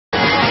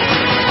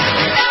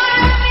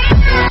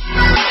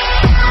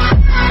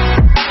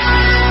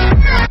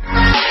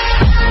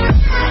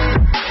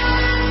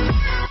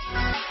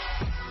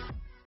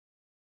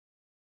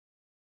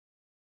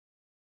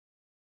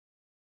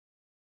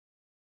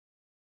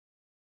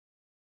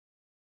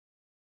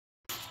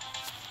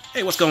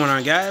Hey, what's going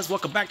on, guys?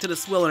 Welcome back to the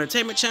Swill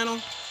Entertainment channel.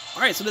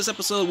 Alright, so this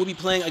episode we'll be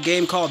playing a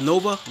game called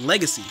n.o.v.a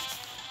Legacy.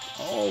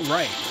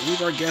 Alright,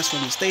 remove our guest from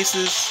the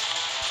stasis.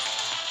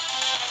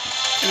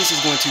 And this is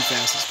going too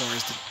fast as far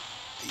as the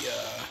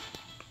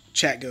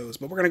chat goes,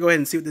 but we're going to go ahead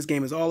and see what this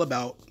game is all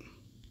about.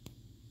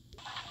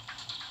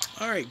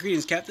 Alright,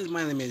 greetings, captains.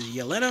 My name is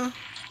Yelena.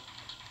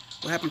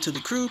 What happened to the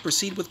crew?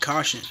 Proceed with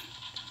caution. So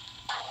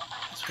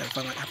we gotta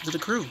find out what happened to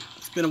the crew.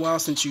 It's been a while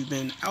since you've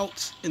been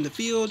out in the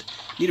field.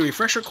 Need a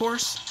refresher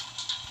course?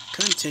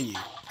 Continue.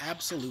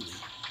 Absolutely.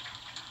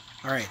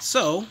 Alright,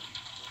 so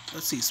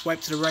let's see. Swipe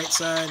to the right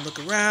side,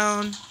 look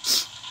around.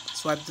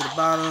 Swipe to the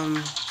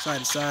bottom, side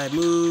to side,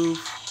 move.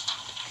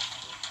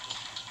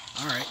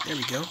 Alright, there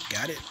we go.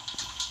 Got it.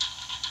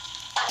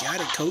 Got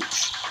it,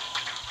 coach.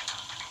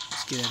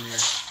 Let's get in there.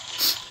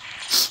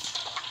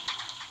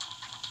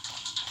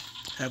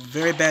 I have a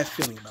very bad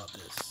feeling about this.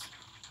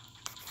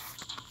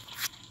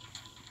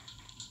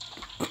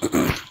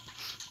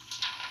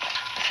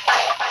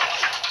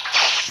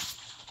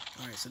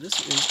 Alright, so this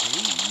is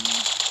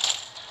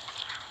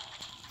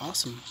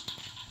awesome.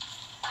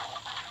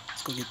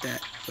 Let's go get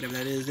that, whatever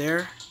that is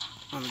there,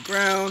 on the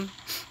ground.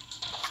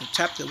 So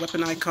tap the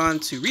weapon icon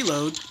to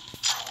reload.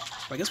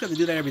 I guess we have to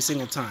do that every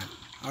single time.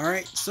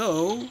 Alright,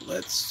 so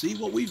let's see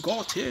what we've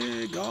got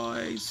here,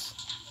 guys.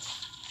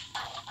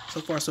 So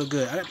far, so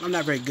good. I'm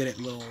not very good at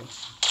little...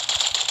 Is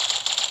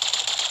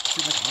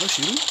it like auto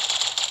shooting?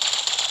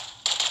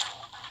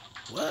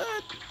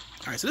 What?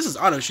 Alright, so this is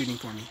auto shooting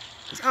for me.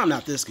 Because I'm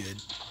not this good.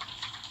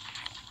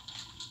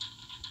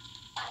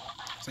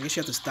 So I guess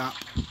you have to stop.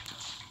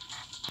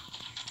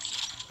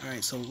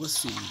 Alright, so let's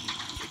see.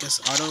 I guess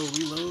auto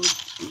reload.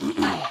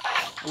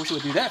 I wish it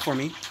would do that for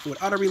me. If it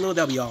would auto reload,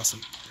 that would be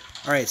awesome.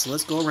 Alright, so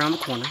let's go around the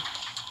corner.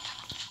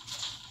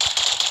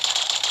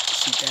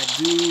 Shoot that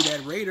dude,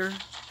 that raider.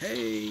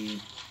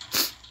 Hey.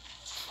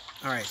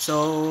 Alright,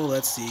 so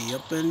let's see.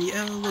 Up in the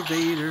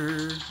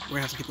elevator. We're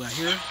gonna have some people out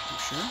here, I'm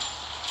sure.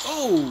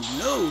 Oh,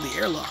 no, the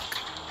airlock.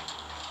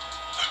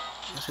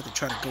 I guess we have to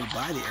try to go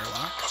by the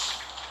airlock.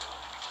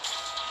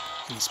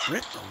 Can we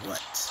sprint or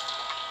what?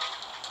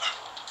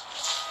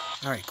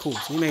 Alright, cool.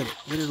 So we made it.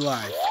 We did it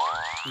live.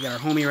 We got our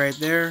homie right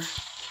there.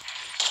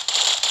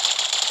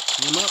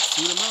 Shoot him up,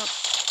 shoot him up.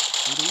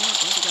 Shoot him up. I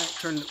think I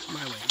turned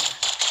my way.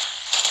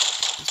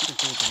 Guess you can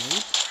throw a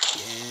grenade.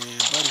 Yeah,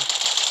 buddy.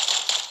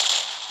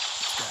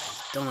 This guy's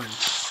done.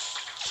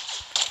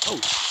 Oh,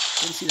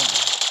 didn't see that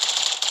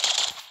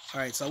guy.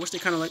 Alright, so I wish they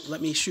kind of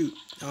let me shoot.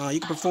 You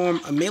can perform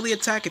a melee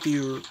attack if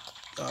you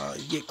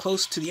get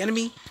close to the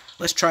enemy.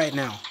 Let's try it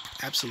now.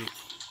 Absolutely.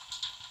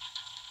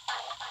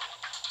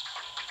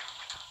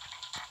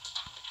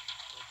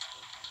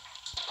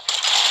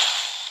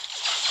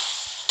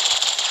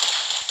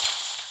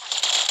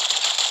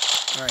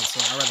 Alright, so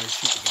I'd rather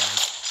shoot the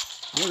guys.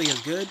 Melee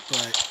is good,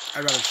 but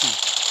I'd rather shoot.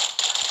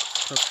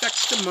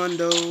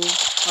 Perfectamundo.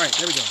 Alright,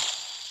 there we go.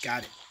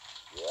 Got it.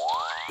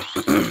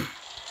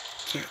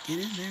 Can't get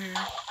in there.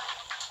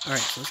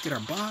 Alright, so let's get our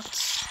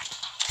box.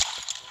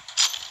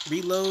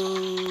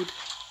 Reload.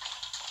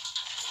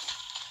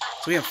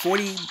 So we have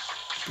 40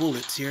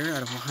 bullets here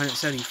out of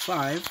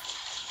 175.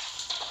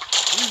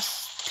 This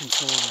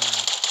controller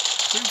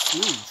pretty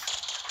smooth.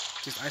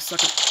 Just I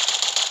suck at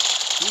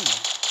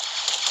shooting.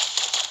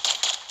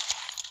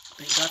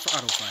 Thank God for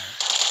auto fire.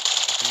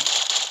 Okay.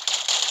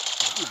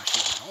 I'm not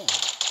shooting at all.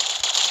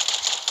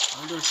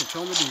 I'm doing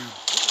control the dude.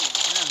 Get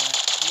out of that.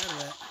 Get out of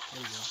that.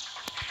 There we go.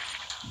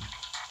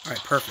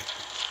 Alright, perfect.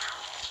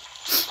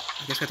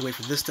 I guess we have to wait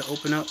for this to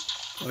open up.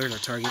 Oh, there's our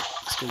target.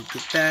 Let's go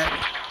get that.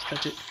 Let's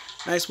touch it.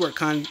 Nice work,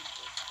 Captain.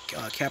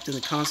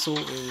 The console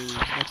is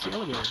next to the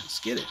elevator. Let's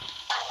get it.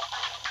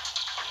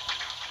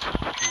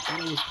 I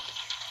thought I was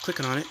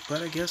clicking on it,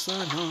 but I guess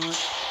I'm not.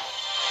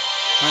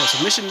 Alright,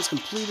 so mission is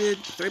completed.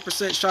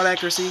 30% shot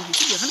accuracy. You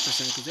should be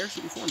 100% because they're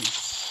shooting for me.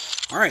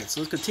 Alright, so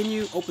let's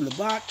continue. Open the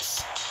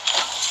box.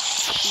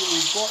 See what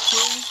we've bought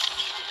here.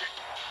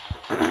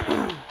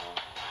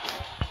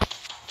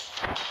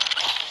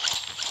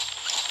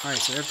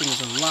 Alright, so everything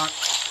is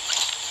unlocked.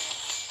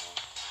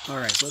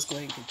 Alright, so let's go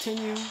ahead and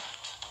continue.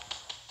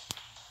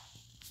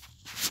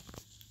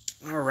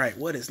 Alright,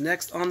 what is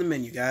next on the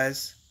menu,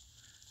 guys?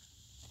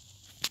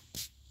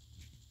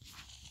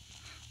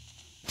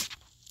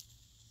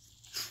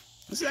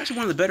 This is actually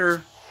one of the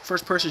better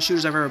first-person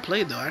shooters I've ever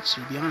played, though,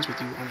 actually, to be honest with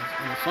you, on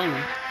a phone.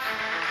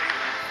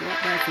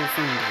 Not bad for a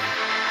phone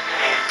game.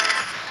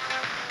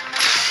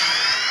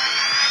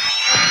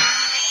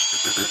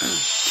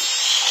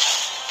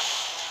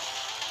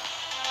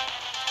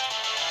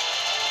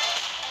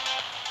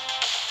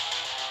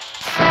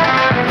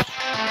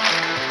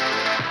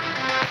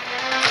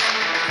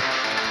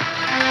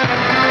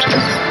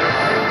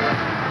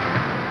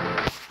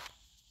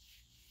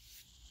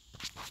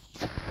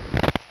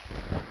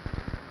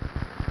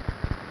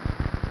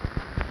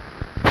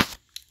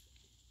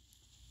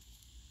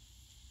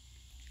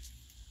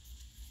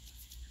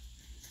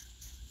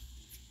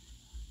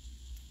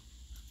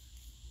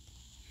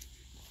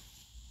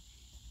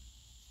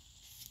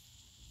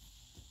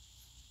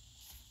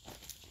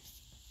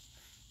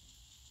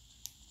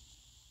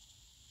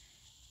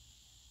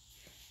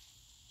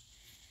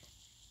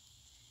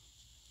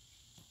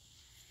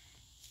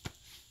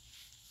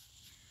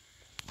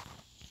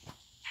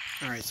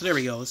 Alright, so there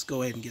we go. Let's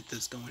go ahead and get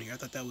this going here. I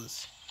thought that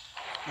was...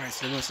 Alright,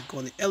 so let's go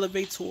on the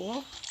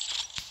elevator.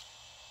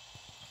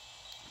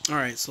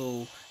 Alright,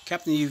 so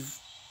Captain, you've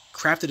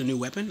crafted a new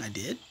weapon. I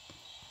did.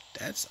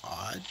 That's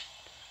odd.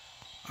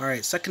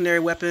 Alright, secondary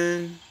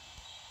weapon.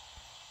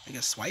 I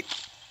guess swipe.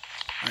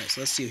 Alright,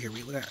 so let's see here.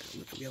 We have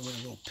a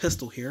little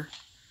pistol here.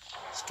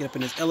 Let's get up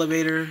in this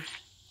elevator.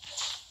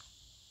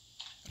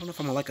 I don't know if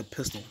I'm gonna like a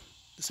pistol.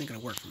 This ain't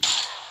gonna work for me.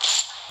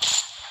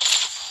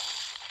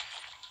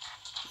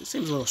 It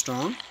seems a little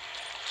strong.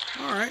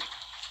 Alright.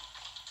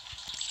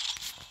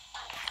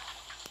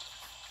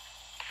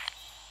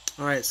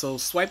 Alright, so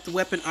swipe the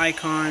weapon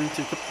icon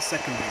to equip the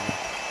secondary.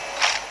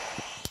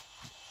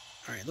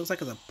 Alright, looks like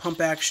it's a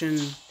pump action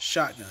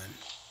shotgun.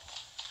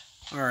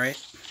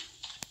 Alright.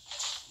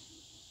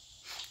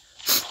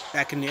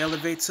 Back in the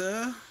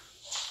elevator.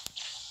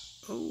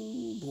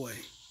 Oh boy.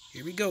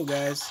 Here we go,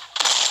 guys.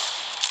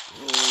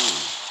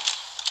 Whoa.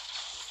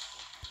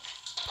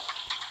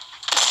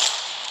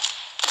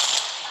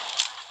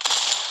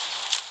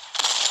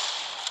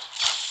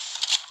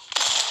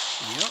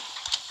 Yep.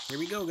 Here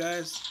we go,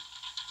 guys.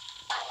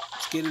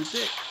 It's getting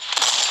thick.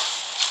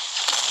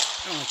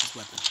 I don't like this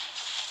weapon.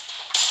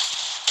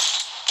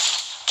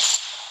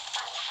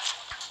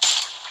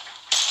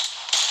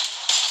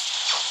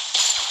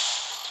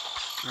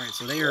 Alright,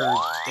 so they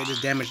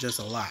just damaged us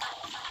a lot.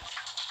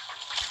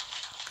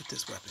 Get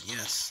this weapon.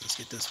 Yes, let's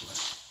get this one.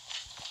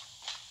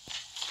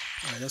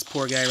 Alright, this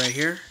poor guy right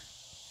here.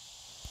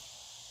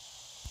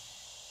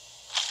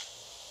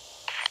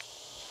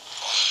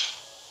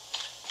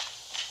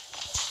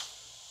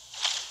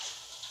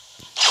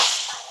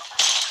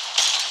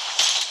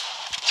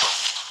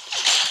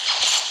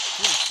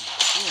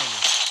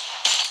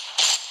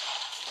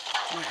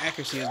 My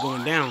accuracy is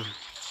going down.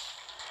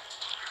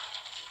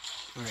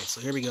 Alright,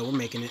 so here we go. We're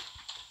making it.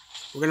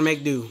 We're going to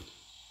make do.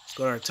 Let's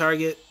go to our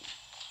target.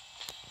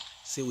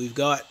 See what we've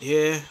got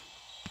here.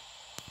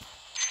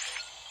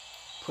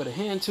 Put a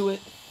hand to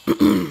it.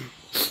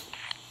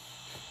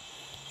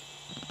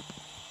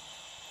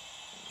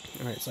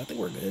 Alright, so I think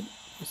we're good.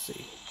 Let's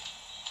see.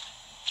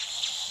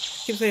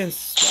 Keep saying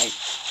swipe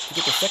to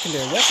get the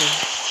secondary weapon.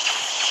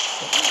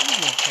 But I don't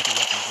use no type of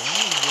weapon, bro. I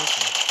don't use this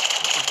one.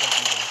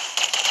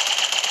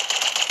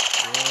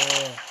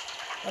 Yeah.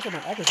 That's why my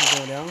accuracy is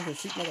going down. They're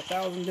shooting like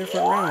 1,000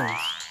 different rounds.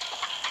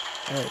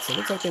 Alright, so it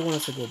looks like they want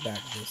us to go back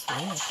this way,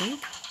 I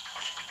think.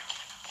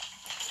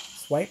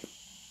 Swipe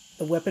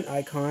the weapon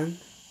icon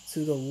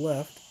to the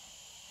left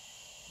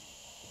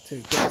to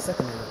get the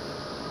secondary weapon.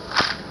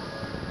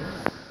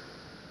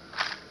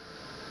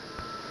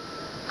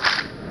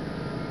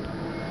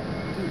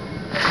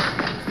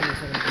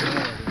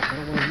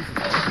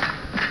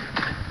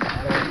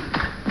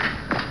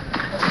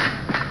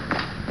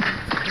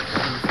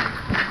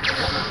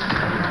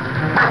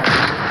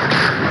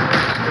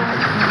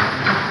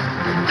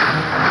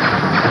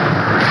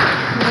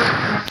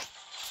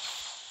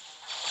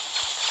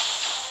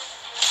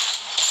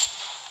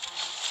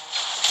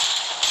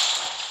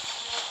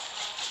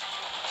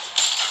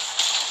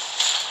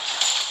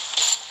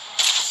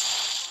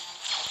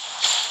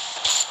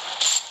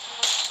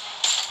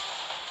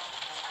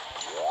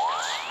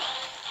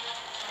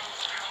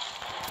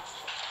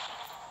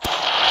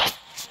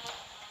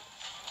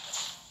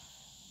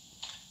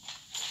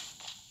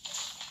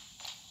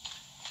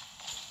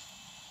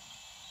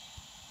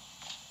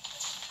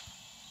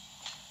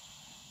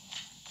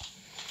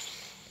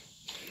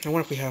 I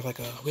wonder if we have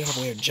we have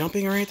a way of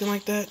jumping or anything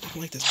like that. I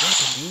don't like this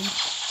weapon, dude.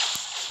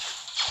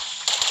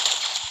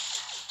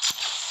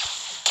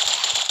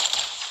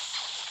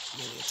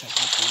 Really attack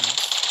my dudes.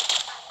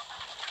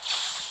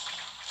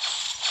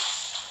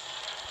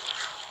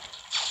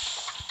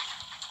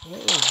 Whoa.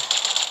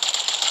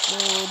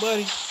 Whoa,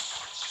 buddy.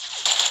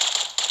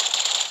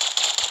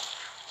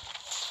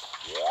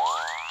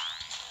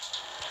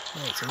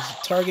 Alright, so there's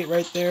a target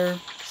right there.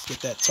 Let's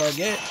get that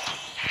target.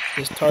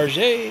 This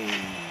target.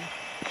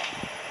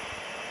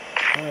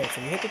 Alright,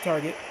 so we hit the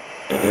target.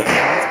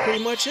 That's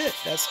pretty much it.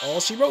 That's all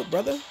she wrote,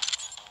 brother.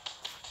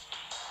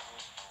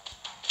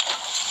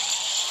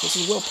 This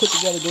is a well put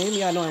together game.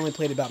 Yeah, I know I only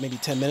played about maybe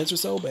 10 minutes or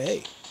so, but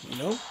hey, you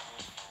know,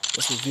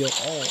 let's reveal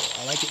all.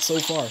 I like it so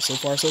far. So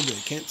far, so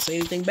good. Can't say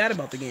anything bad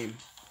about the game.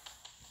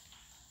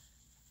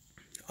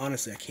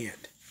 Honestly, I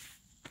can't.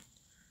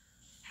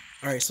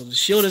 Alright, so the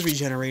shield is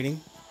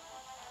regenerating.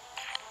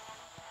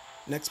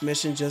 Next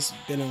mission just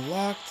been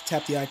unlocked.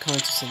 Tap the icon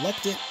to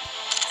select it.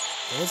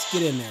 Let's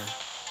get in there.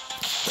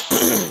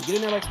 Get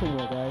in there like Swill,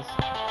 guys.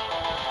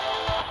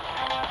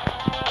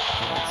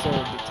 So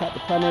tap the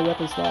primary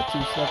weapon slot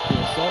to select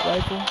your assault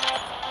rifle.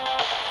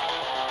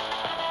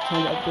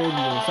 Time to upgrade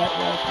your assault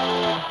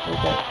rifle.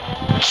 Hold that.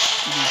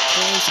 You use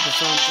coins to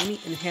perform any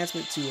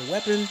enhancement to your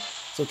weapon.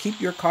 So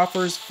keep your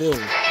coffers filled.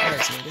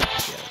 Alright, so yeah,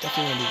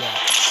 definitely want to do that.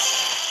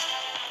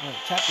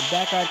 Alright, tap the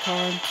back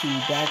icon to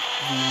back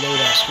the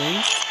loadout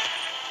screen.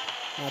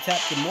 Now tap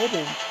the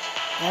mobile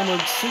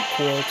armored suit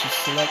core to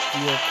select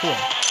your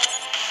core.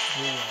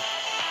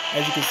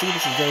 As you can see,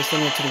 this is very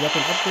similar to the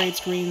weapon upgrade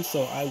screen,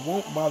 so I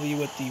won't bother you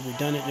with the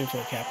redundant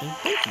info, Captain.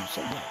 Thank you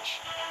so much.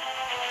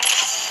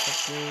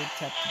 Upgrade,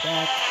 tap the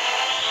back.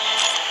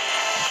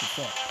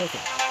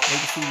 Perfect. As you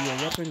can see, your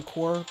weapon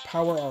core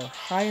power are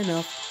high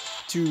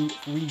enough to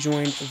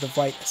rejoin the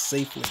fight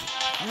safely.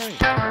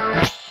 Alright.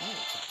 Alright,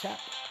 so tap.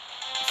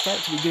 Start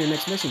to begin the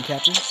next mission,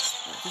 Captain. Right,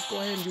 just go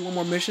ahead and do one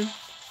more mission.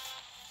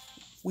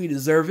 We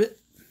deserve it.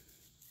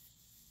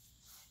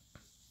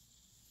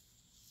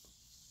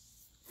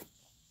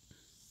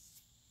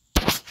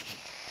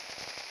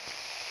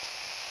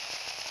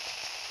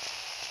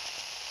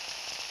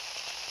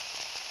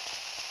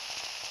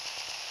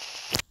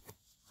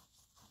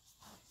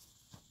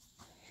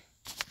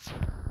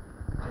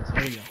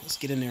 There we go. Let's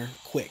get in there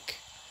quick.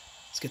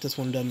 Let's get this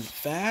one done as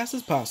fast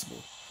as possible.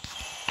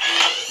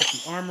 Get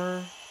the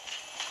armor.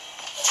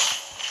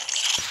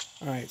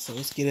 Alright, so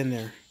let's get in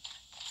there.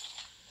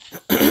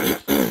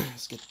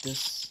 Let's get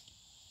this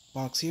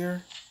box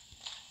here.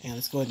 And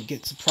let's go ahead and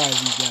get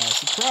surprise, you guys.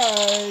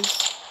 Surprise!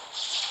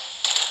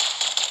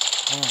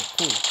 Alright,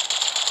 cool.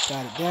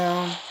 Got it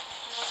down.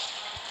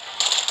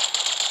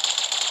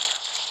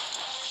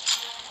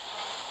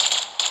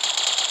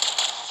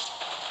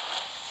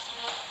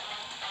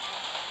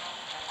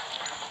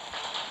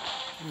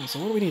 Alright, so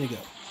where do we need to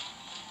go?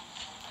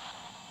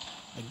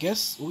 I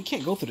guess we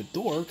can't go through the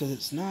door because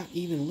it's not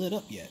even lit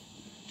up yet.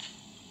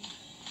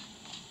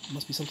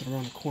 Must be something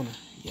around the corner.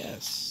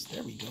 Yes,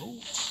 there we go.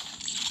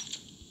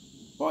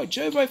 By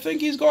Jove, I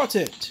think he's got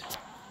it.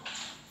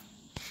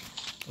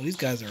 Oh, these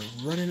guys are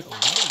running away.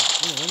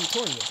 Oh, running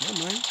towards us.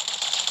 Never mind.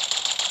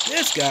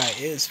 This guy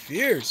is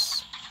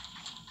fierce.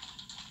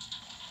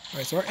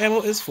 Alright, so our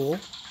ammo is full.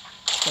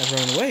 This guy's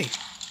running away.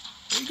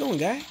 Where you going,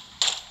 guy?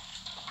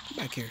 Come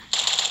back here.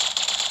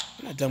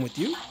 I'm not done with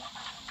you.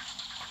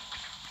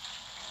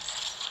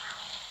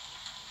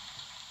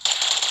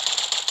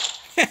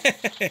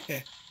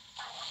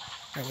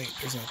 Alright, wait,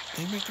 there's a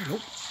thing right there.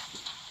 Nope.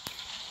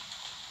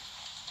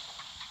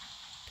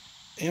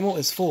 Ammo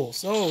is full,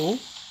 so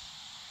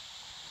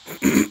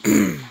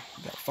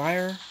got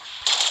fire.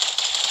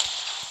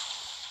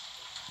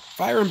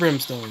 Fire and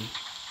brimstone.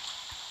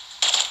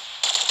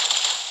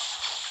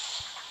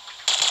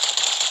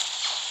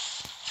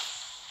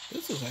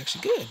 This is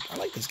actually good. I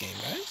like this game,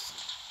 guys.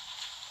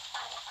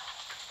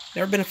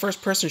 Never been a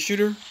first-person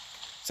shooter,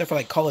 except for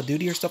like Call of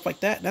Duty or stuff like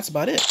that. That's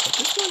about it. But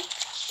this one,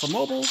 for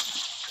mobile,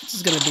 this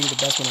is going to be the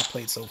best one I've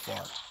played so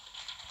far.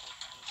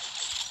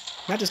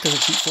 Not just because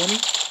it shoots for me,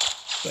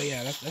 but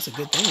yeah, that's a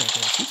good thing right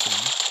there. It shoots for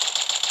me.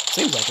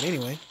 Seems like it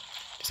anyway.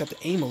 Just have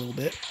to aim a little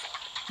bit.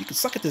 You can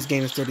suck at this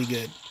game and still be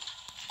good.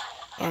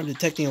 I'm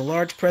detecting a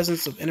large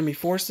presence of enemy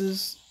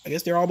forces. I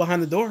guess they're all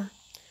behind the door.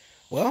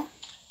 Well,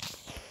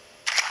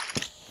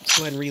 let's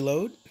go ahead and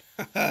reload.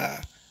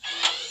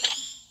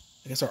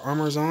 I guess our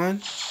armor is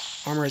on.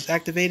 Armor is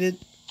activated.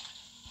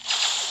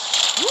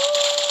 Woo!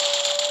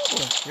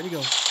 Here we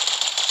go.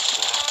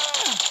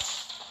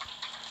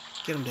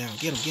 Get him down.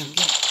 Get him, get him,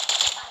 get him.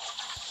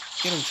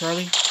 Get him,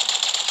 Charlie.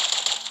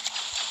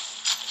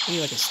 I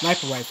need like a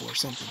sniper rifle or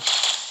something.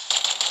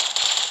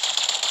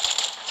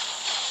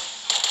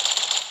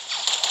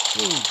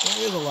 Ooh,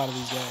 there is a lot of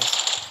these guys.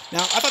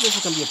 Now, I thought this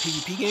was going to be a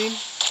PvP game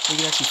where you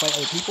can actually fight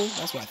other people.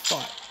 That's what I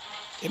thought.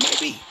 It might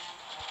be.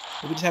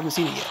 But we just haven't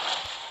seen it yet.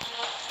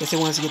 Guess they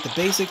want us to get the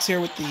basics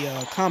here with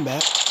the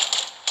combat.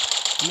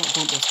 I'm not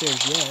going up those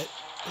stairs yet.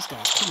 This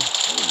guy's coming.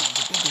 Oh,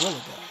 he's a big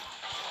gorilla guy.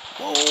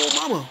 Whoa,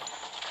 mama.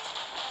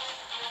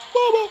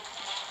 Mama.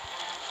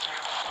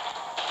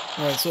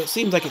 Alright, so it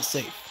seems like it's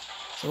safe.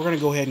 So we're going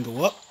to go ahead and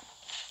go up.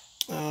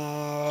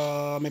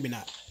 Maybe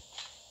not.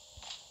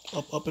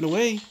 Up, up, and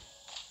away.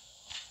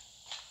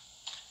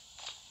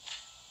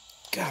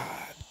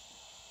 God.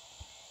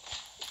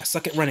 I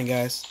suck at running,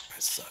 guys. I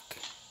suck.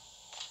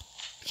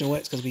 But you know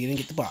what? It's because we didn't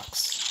get the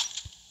box.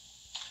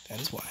 That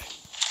is why.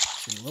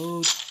 Let's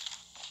reload.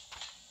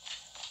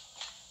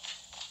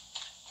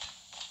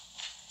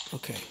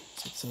 Okay,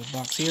 so it's a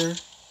box here.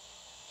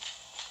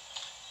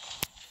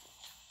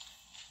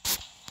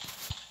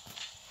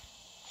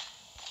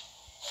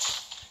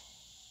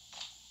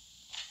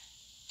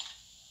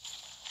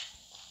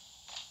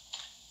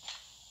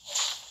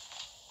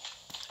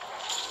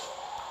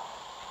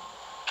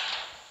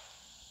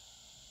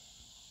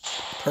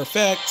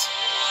 Perfect.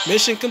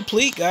 Mission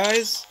complete,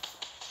 guys.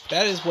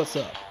 That is what's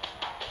up.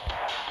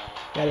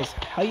 That is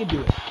how you do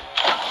it.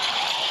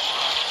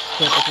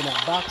 Let's open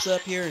that box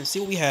up here and see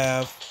what we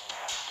have.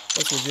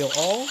 Let's reveal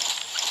all.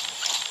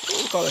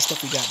 Look at all that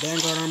stuff we got.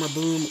 Vanguard armor,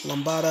 boom,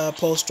 lambada,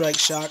 pulse strike,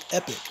 shock,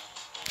 epic.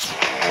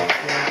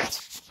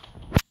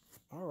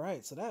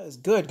 Alright, so that is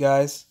good,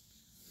 guys.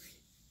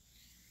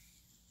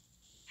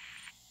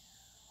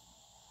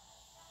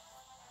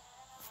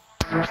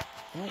 Alright,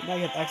 now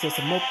you have access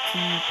to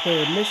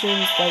multiplayer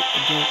missions, fight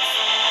against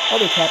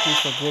other captains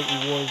for great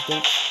rewards.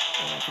 Don't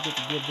forget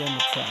to give them a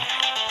try.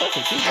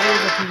 Perfect. See,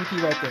 there's a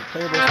PvP right there.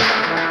 Player versus.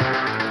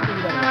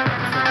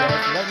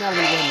 Right now, we're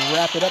going to go ahead and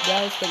wrap it up,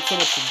 guys. Thanks so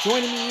much for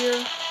joining me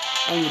here.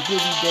 on your busy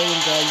day.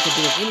 And you can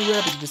do it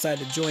anywhere, but you decide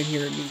to join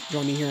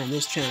me here on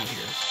this channel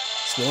here,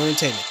 Swill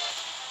Entertainment.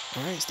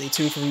 All right, stay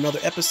tuned for another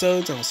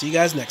episode, and I'll see you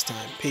guys next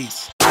time.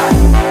 Peace.